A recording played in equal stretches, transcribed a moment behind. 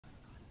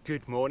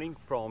Good morning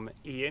from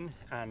Ian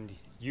and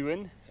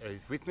Ewan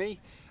is with me.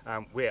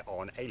 We're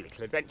on a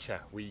little adventure.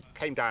 We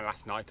came down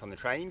last night on the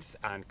trains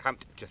and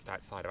camped just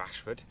outside of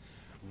Ashford,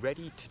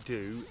 ready to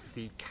do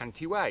the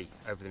Cantii Way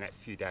over the next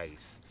few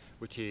days,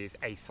 which is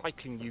a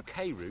cycling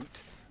UK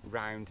route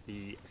round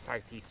the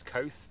southeast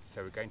coast.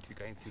 So we're going to be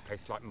going through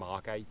places like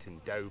Margate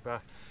and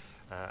Dover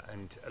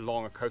and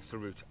along a coastal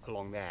route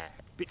along there.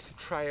 Bits of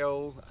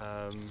trail,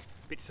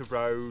 bits of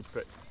road,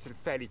 but sort of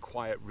fairly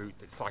quiet route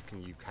that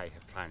Cycling UK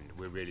have planned.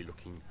 We're really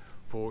looking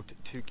forward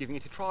to giving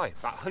it a try.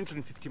 About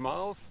 150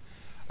 miles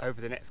over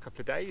the next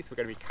couple of days. We're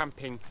going to be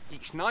camping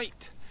each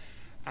night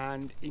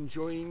and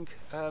enjoying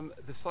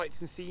the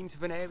sights and scenes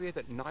of an area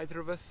that neither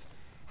of us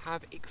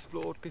have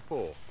explored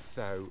before.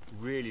 So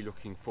really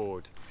looking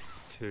forward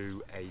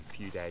to a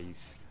few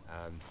days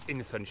in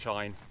the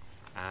sunshine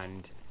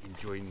and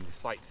enjoying the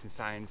sights and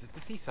sounds of the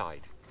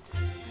seaside.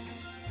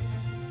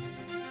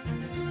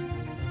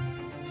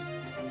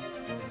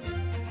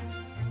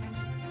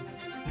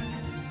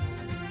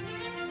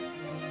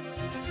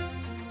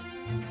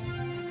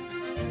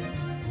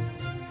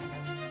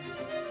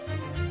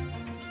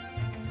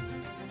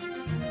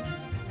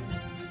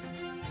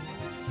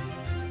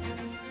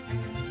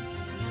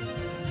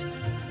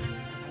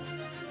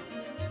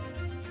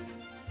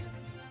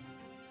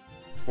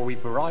 Well,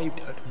 we've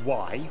arrived at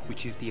Y,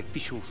 which is the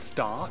official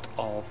start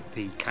of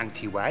the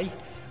Cantii Way.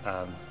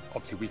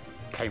 Obviously we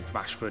came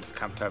from Ashford,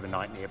 camped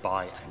overnight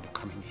nearby and are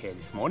coming here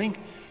this morning.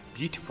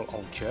 Beautiful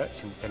old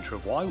church in the centre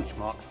of Y, which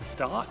marks the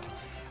start.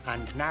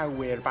 And now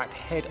we're about to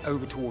head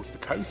over towards the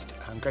coast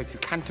and go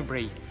through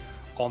Canterbury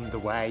on the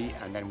way,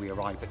 and then we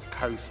arrive at the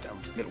coast,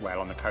 and a little way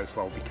along the coast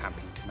where we'll be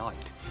camping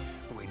tonight.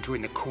 But we're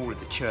enjoying the cool of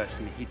the church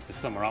and the heat of the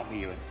summer, aren't we,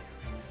 Ewan?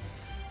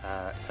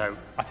 So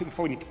I think we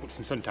probably need to put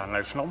some suntan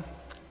lotion on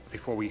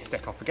before we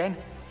set off again,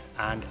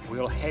 and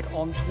we'll head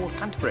on towards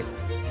Canterbury.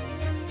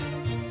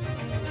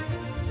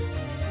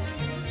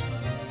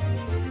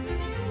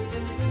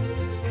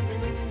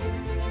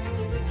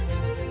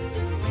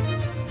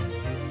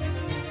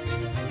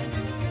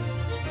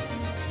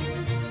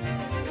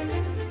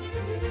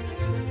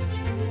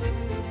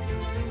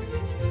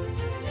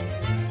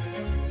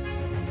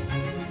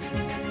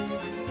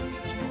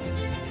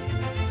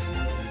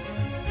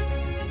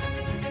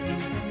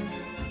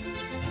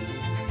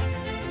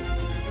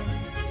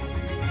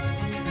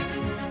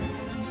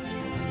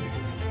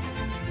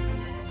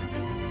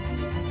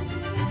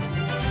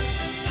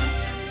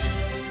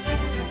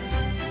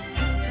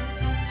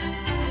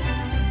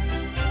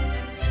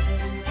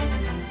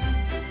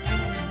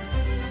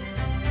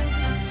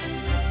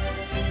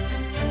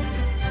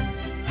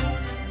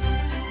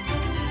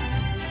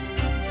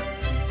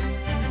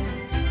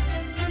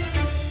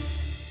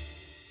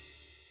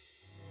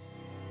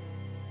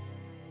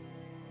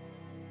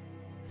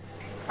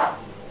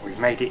 We've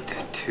made it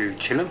to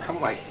Chilham,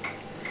 haven't we?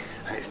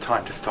 And it's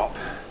time to stop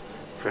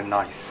for a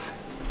nice,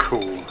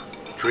 cool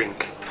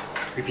drink.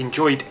 We've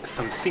enjoyed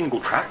some single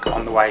track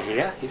on the way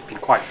here. It's been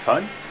quite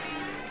fun.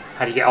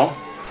 How do you get on?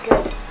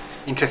 Good.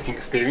 Interesting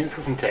experience,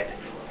 wasn't it?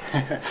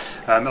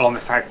 Along the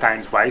South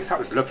Downs Way, so that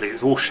was lovely. It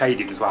was all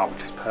shaded as well,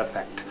 which is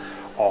perfect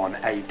on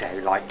a day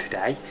like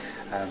today.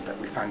 But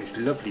we found this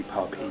lovely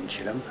pub in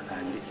Chilham,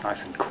 and it's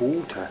nice and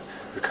cool to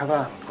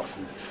recover. We've got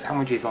some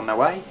sandwiches on the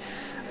way.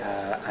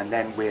 And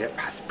then we're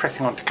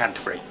pressing on to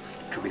Canterbury,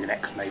 which will be the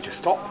next major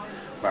stop,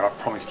 where I've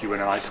promised you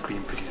an ice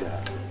cream for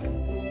dessert.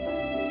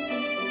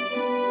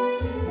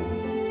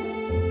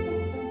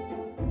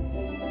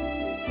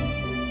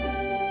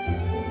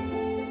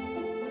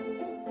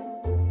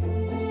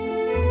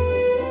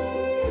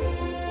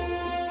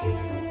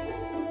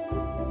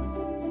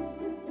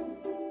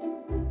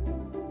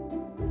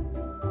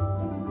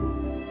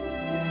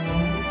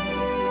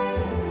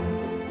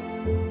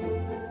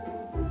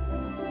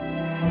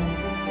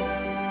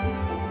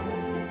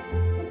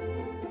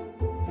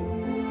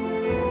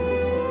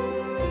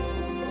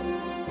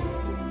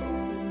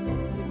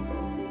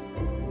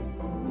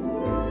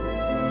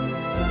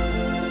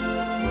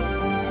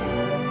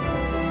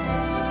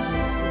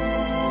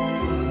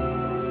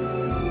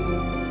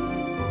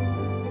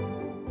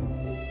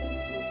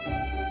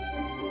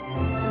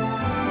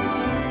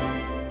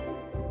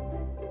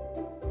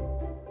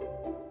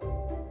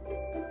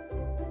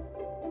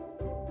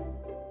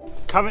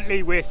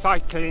 Currently we're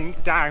cycling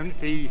down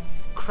the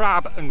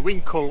Crab and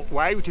Winkle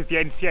Way, which is the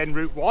NCN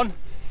Route 1,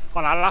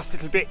 on our last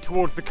little bit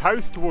towards the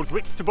coast, towards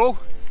Whitstable.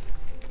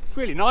 It's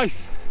really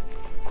nice,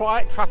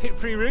 quiet,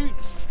 traffic-free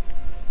routes.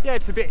 Yeah,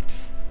 it's a bit,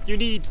 you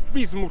need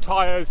reasonable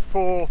tyres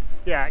for,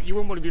 yeah, you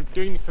wouldn't want to be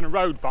doing this on a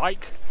road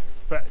bike,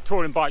 but a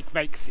touring bike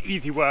makes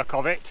easy work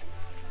of it.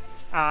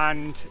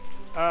 And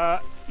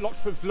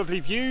lots of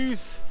lovely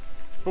views,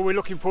 but we're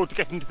looking forward to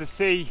getting to the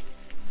sea,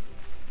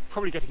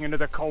 probably getting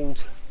another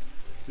cold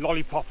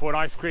lollipop or an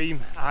ice cream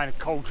and a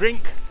cold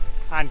drink,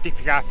 and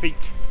dipping our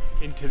feet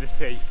into the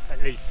sea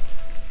at least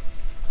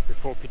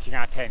before pitching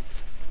our tent.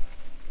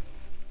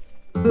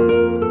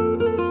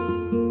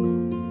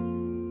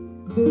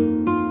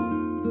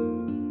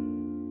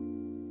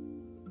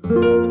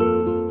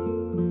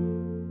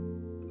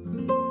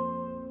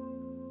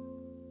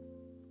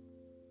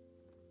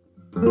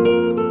 We've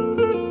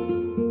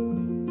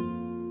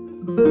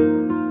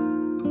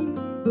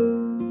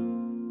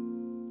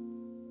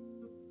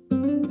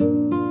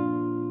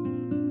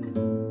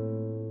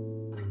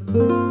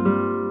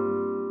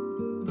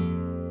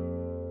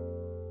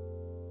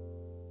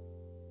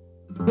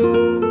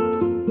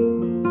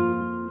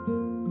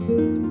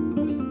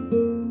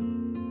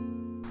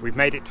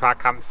made it to our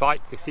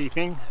campsite this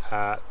evening.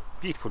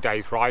 Beautiful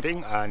day's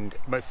riding, and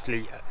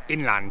mostly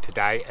inland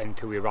today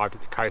until we arrived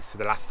at the coast for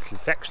the last little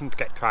section to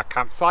get to our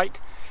campsite.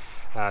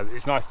 It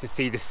was nice to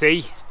see the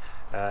sea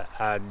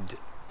and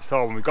so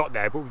on when we got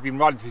there, but we've been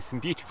riding through some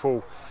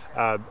beautiful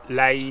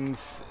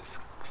lanes,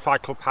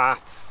 cycle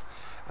paths,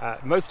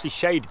 mostly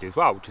shaded as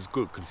well, which is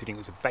good considering it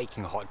was a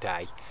baking hot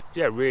day.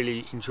 Yeah,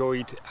 really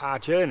enjoyed our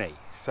journey.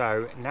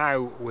 So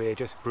now we're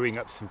just brewing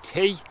up some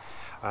tea.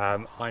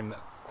 I'm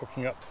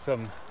cooking up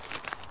some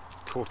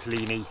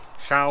tortellini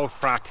shells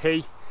for our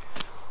tea,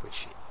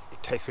 which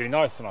it tastes really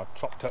nice, and I've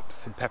chopped up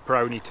some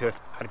pepperoni to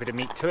add a bit of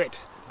meat to it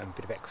and a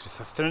bit of extra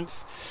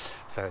sustenance.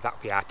 So that'll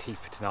be our tea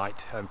for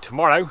tonight.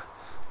 Tomorrow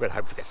we'll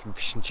hopefully get some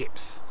fish and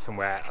chips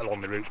somewhere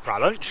along the route for our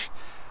lunch.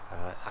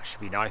 That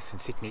should be nice,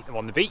 and sit and eat them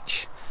on the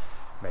beach.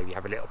 Maybe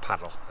have a little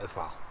paddle as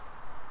well.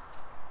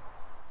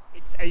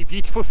 It's a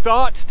beautiful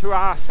start to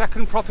our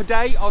second proper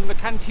day on the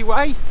Cantii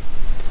Way.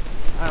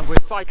 We're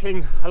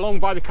cycling along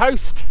by the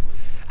coast.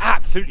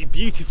 Absolutely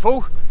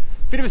beautiful.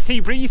 Bit of a sea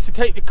breeze to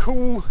take the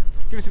cool,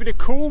 give us a bit of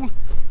cool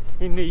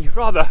in the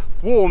rather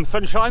warm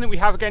sunshine that we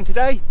have again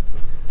today.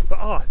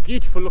 But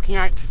beautiful looking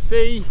out to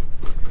sea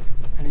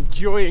and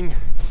enjoying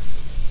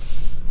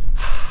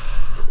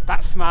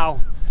that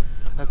smell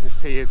of the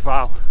sea as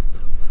well.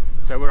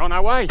 So we're on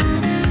our way.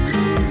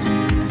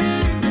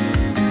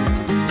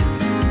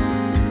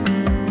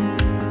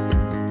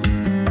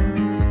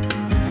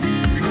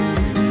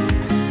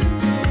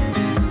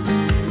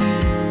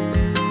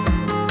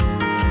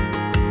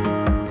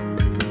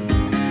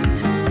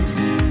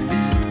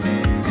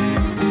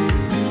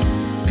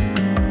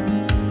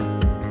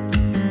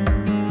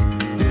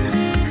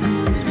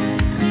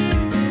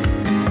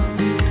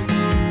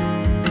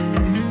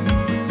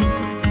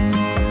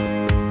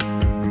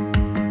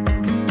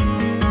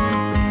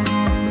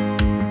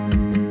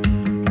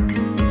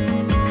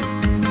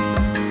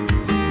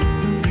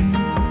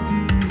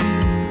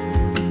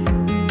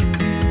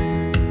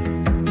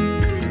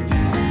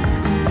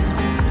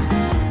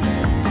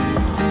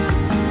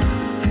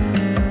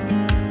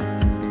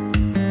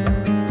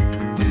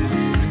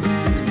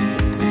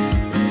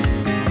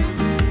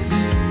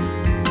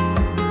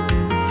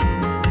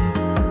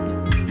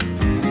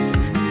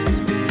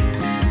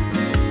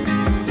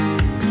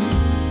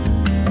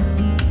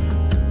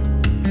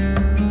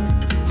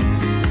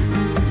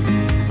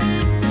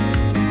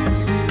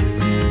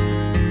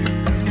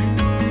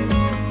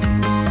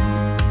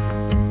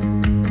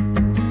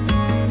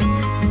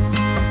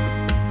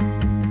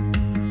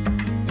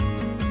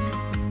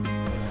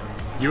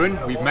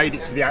 Ewan, we've made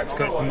it to the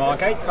outskirts of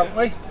Margate, haven't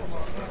we?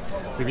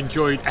 We've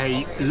enjoyed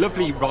a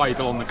lovely ride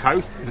along the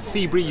coast. The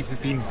sea breeze has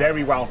been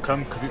very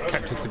welcome because it's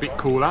kept us a bit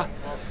cooler.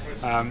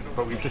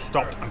 But we've just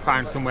stopped and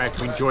found somewhere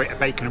to enjoy a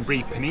bacon and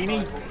brie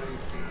panini.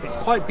 It's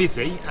quite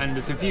busy, and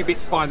there's a few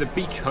bits by the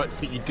beach huts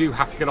that you do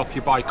have to get off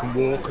your bike and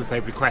walk because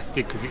they've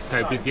requested, because it's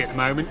so busy at the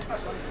moment.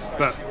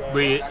 But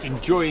we're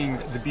enjoying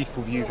the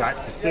beautiful views out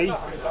to the sea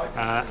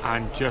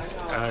and just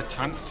a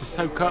chance to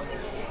soak up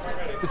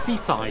the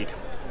seaside,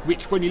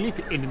 which when you live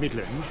in the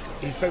Midlands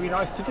is very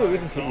nice to do,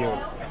 isn't it,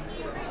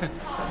 you?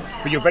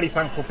 But you're very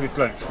thankful for this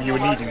lunch. You were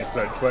needing this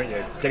lunch, weren't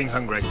you? Getting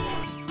hungry.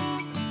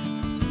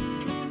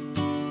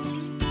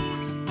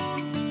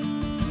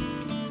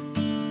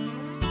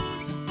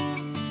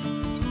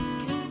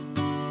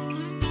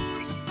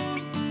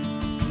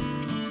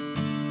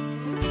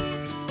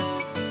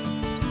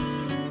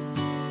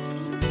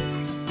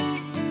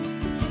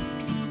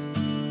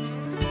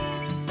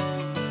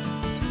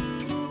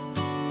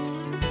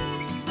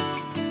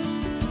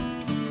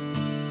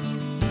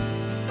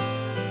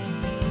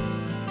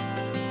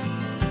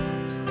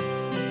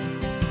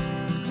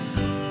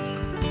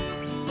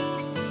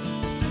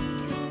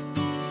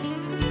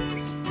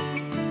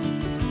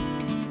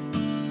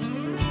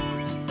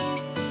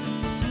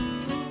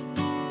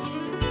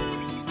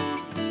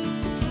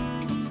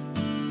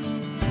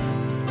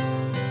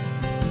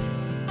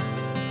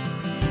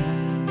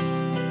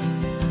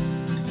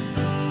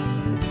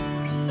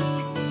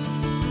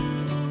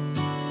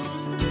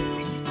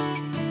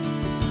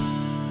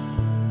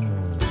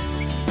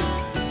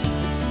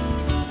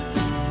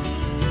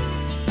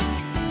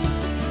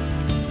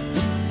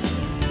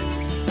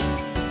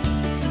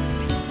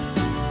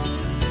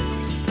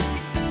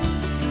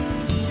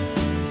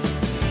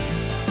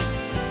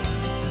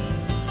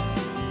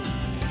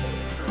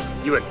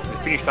 Ewan, we've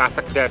finished our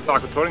second day of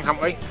cycle touring,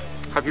 haven't we?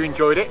 Have you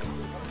enjoyed it?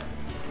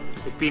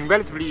 It's been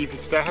relatively easy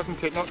today,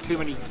 hasn't it? Not too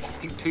many, I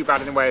think, too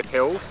bad in the way of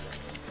hills.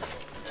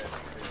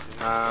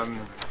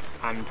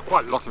 And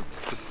quite a lot of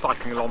just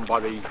cycling along by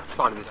the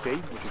side of the sea,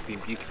 which has been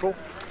beautiful.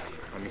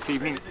 And this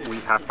evening we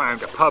have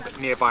found a pub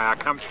nearby our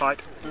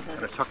campsite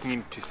and are tucking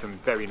into some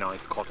very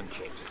nice cod and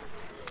chips.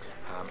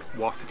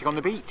 While sitting on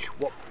the beach,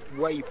 what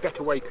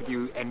better way could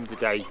you end the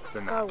day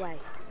than that? Go away.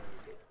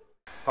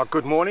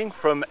 Good morning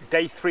from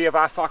day 3 of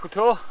our cycle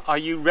tour. Are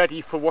you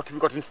ready for what we've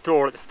got in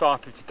store at the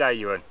start of today,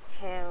 Ewan?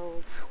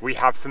 Hills. We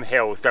have some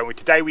hills, don't we?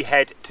 Today we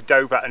head to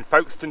Dover and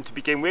Folkestone to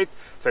begin with.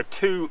 So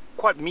 2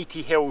 quite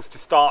meaty hills to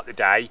start the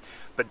day,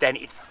 but then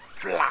it's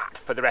flat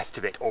for the rest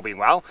of it, all being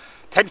well.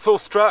 Tents all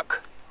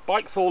struck,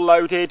 bikes all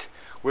loaded.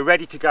 We're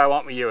ready to go,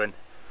 aren't we, Ewan?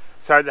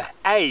 So the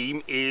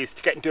aim is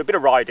to get into a bit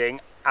of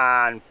riding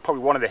and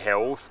probably one of the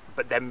hills,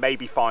 but then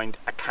maybe find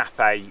a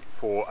cafe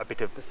for a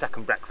bit of a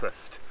second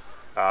breakfast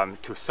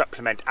to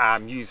supplement our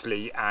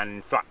muesli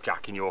and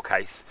flapjack in your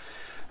case.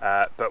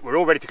 But we're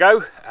all ready to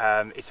go.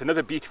 It's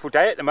another beautiful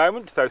day at the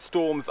moment, though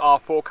storms are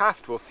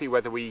forecast. We'll see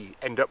whether we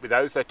end up with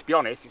those. So to be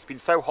honest, it's been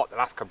so hot the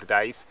last couple of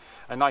days,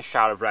 a nice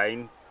shower of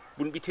rain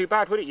wouldn't be too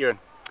bad, would it, Ewan?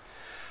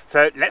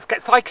 So let's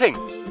get cycling.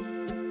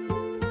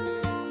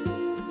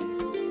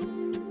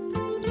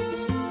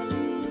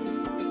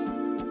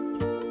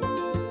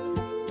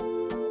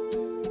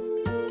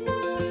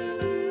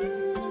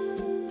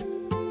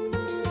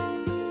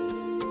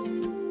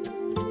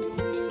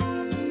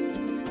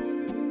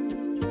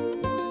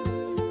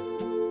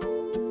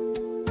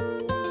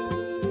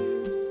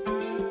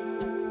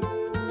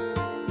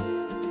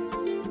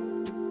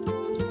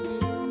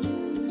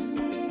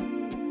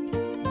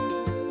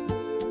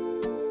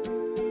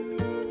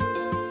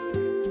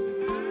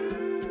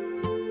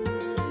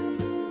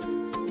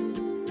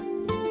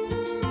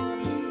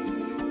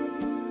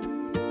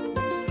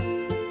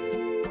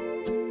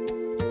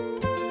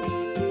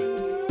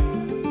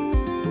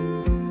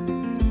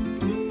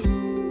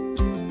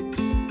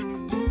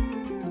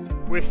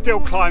 We're still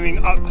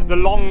climbing up the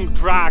long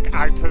drag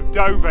out of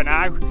Dover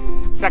now,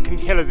 second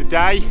hill of the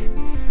day.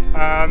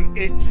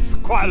 It's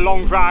quite a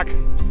long drag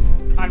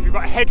and we've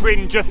got a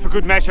headwind just for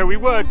good measure. We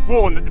were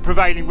warned that the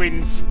prevailing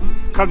winds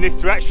come this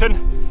direction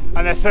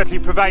and they're certainly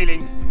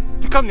prevailing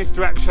to come this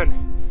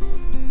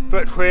direction.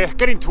 But we're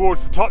getting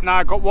towards the top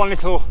now. Got one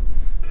little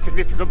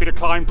significant bit of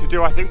climb to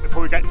do, I think,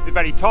 before we get to the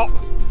very top.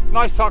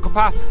 Nice cycle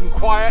path and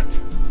quiet,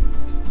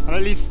 and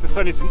at least the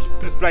sun isn't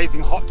as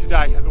blazing hot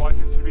today, otherwise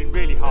it's been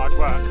really hard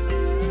work.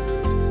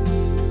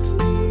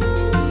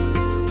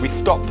 We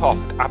stopped off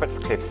at Abbots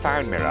Cliff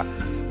Sound Mirror,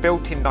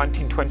 built in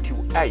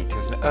 1928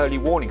 as an early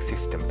warning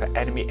system for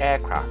enemy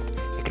aircraft.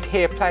 It could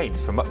hear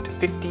planes from up to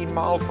 15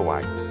 miles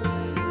away.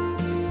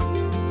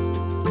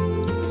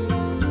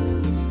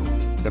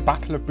 The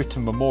Battle of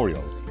Britain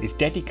Memorial is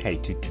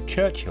dedicated to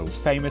Churchill's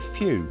famous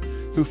few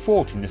who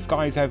fought in the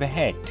skies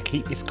overhead to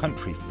keep this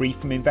country free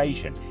from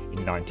invasion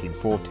in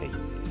 1940.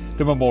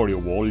 The memorial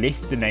wall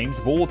lists the names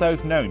of all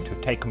those known to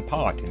have taken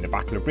part in the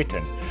Battle of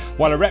Britain,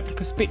 while a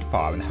replica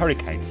Spitfire and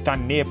Hurricane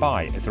stand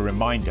nearby as a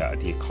reminder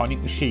of the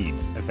iconic machines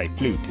as they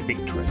flew to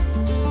victory.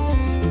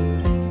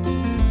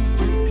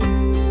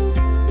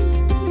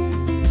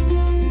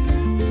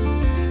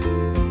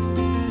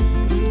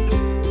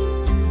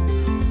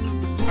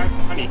 How's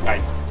the honey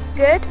taste?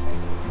 Good.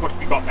 What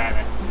have you got there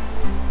then?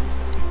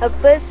 A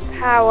Buzz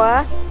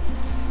Power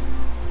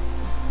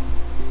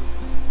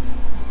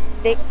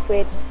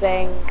liquid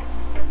thing.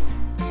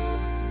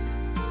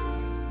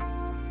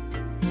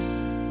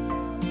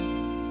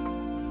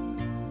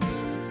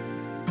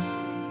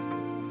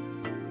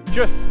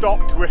 Just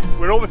stopped.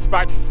 We're almost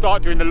about to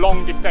start doing the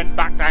long descent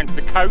back down to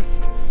the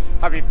coast,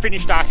 having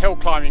finished our hill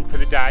climbing for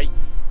the day,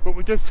 but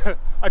we're just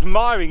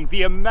admiring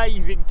the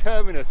amazing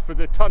terminus for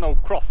the tunnel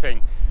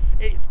crossing.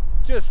 It's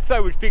just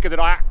so much bigger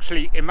than I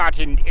actually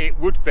imagined it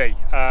would be,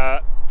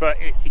 but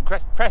it's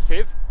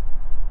impressive.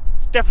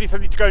 It's definitely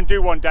something to go and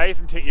do one day,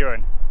 isn't it,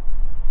 Ewan?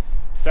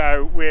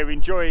 So we're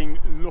enjoying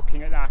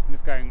looking at that and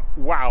just going,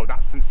 wow,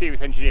 that's some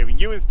serious engineering.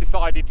 Ewan's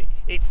decided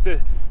it's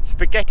the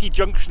spaghetti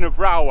junction of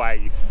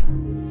railways.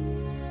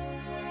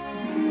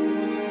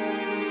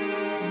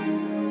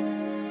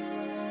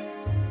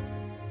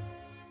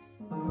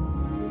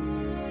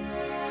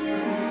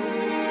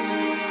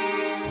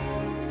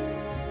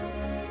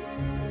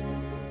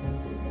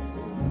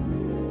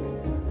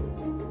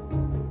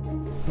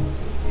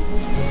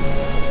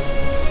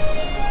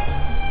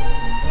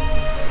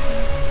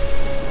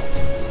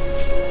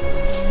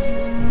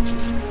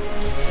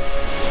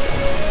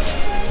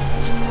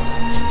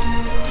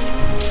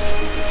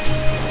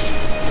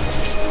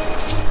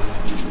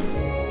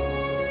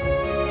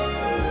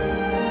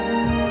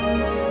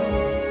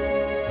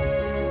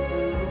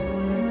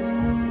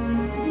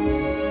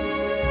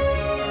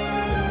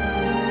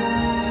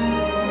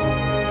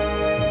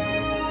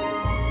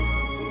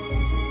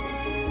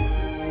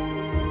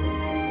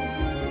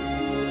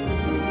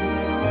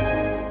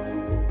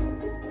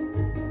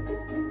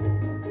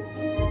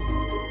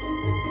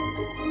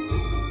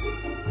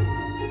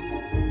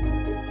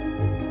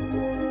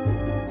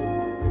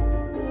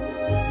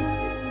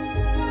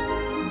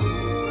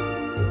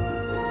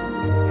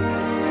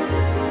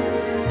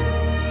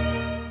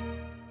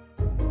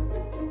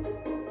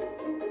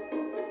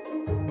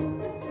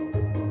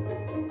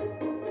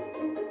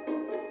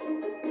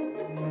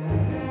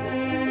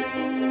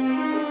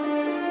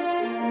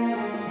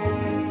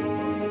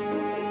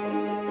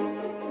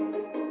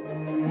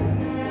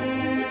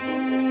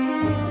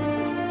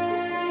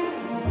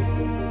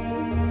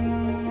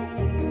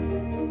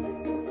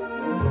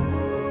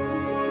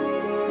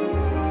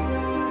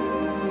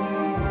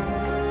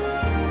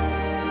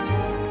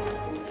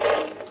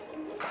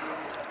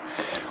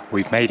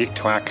 We've made it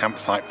to our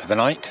campsite for the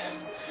night.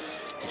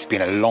 It's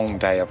been a long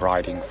day of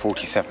riding,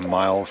 47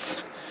 miles,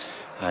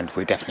 and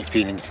we're definitely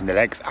feeling it in the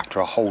legs after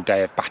a whole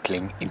day of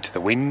battling into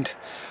the wind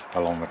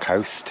along the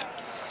coast.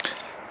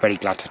 Very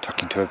glad to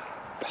tuck into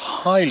a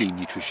highly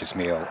nutritious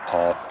meal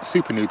of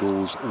super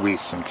noodles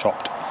with some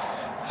chopped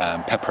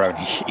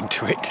pepperoni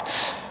into it.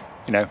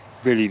 You know,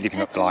 really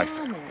living up the life.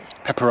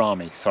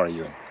 Pepperami, sorry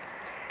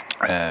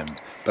Ewan.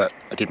 But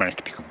I did manage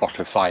to pick up a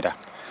bottle of cider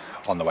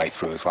on the way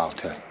through as well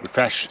to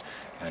refresh.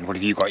 And what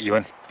have you got,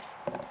 Ewan?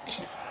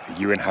 So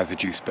Ewan has a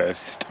juice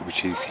burst,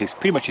 which is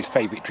pretty much his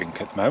favourite drink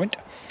at the moment.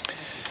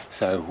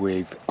 So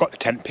we've got the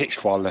tent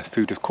pitched while the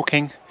food is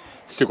cooking.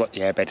 Still got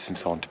the airbeds and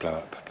so on to blow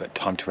up, but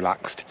time to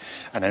relax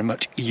and a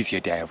much easier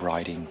day of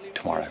riding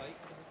tomorrow.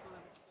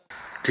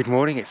 Good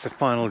morning, it's the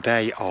final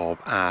day of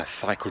our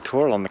cycle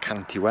tour along the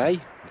Cantii Way.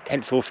 The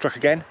tent's all struck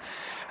again,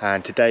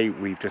 and today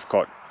we've just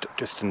got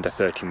just under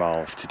 30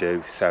 miles to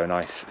do, so a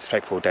nice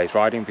straightforward day's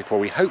riding before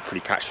we hopefully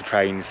catch the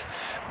trains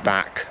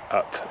back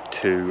up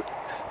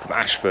from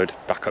Ashford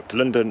back up to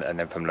London, and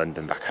then from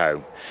London back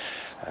home.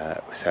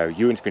 So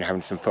Ewan's been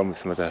having some fun with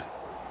some other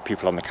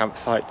people on the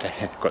campsite.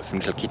 They've got some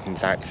little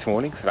kittens out this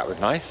morning, so that was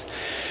nice.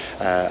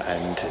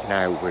 And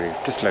now we're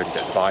just loaded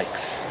up the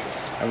bikes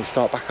and we'll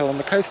start back along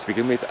the coast to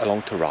begin with,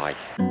 along to Rye.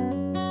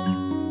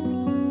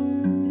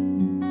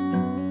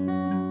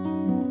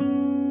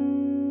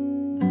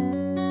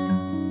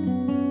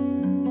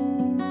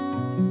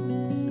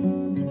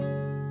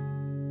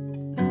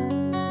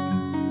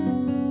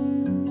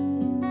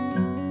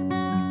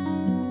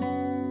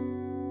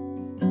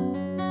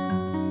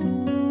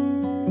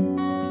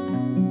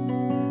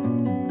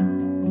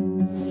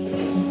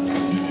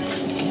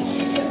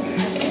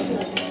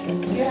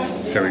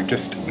 So we've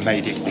just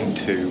made it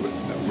into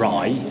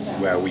Rye,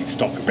 where we've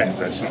stopped for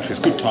breakfast, which was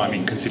good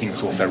timing considering it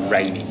was also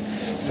raining.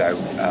 So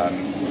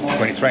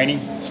when it's raining,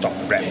 stop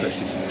for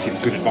breakfast. Seems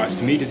good advice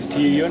to me, does it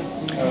to you, Ewan?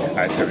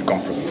 So we've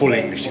gone for full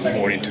English this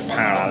morning to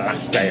power our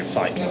last day of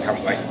cycling,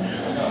 haven't we?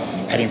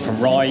 Heading from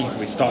Rye,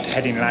 we start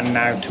heading land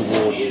now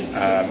towards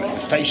the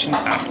station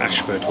at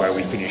Ashford, where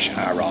we finish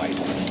our ride.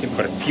 We've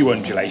got a few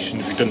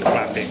undulations, we've done the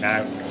flat bit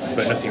now,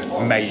 but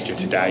nothing major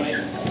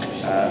today.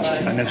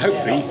 And then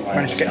hopefully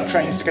manage to get the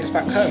trains to get us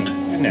back home,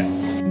 isn't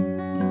it?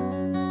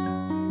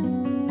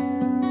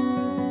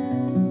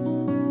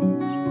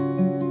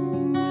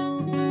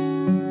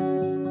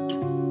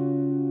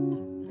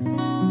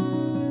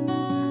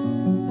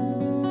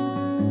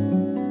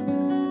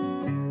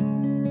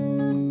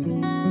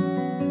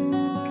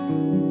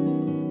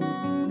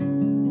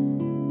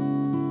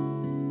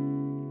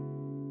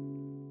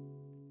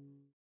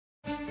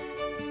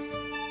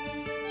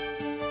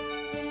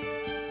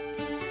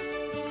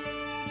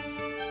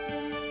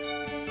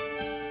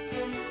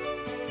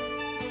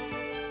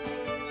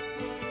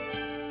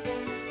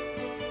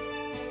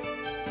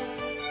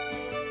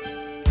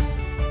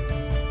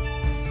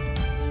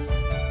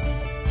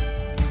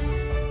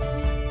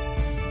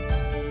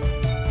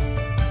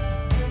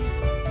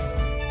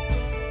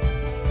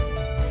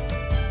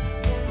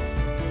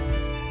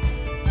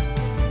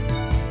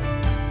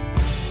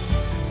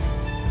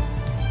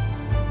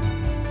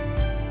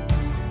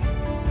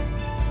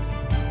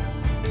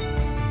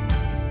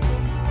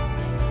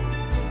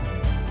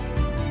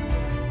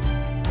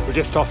 We're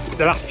just off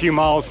the last few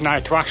miles now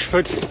to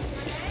Ashford,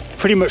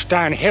 pretty much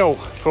downhill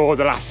for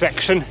the last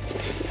section,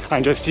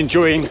 and just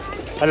enjoying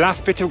a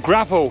last bit of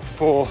gravel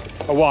for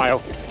a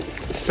while.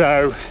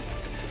 So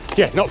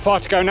yeah, not far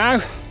to go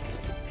now.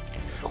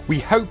 We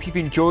hope you've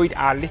enjoyed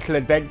our little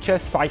adventure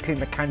cycling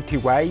the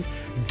Cantii Way.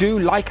 Do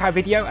like our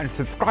video and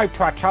subscribe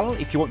to our channel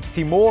if you want to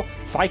see more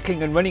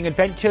cycling and running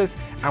adventures,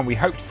 and we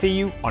hope to see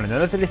you on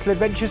another little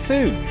adventure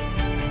soon.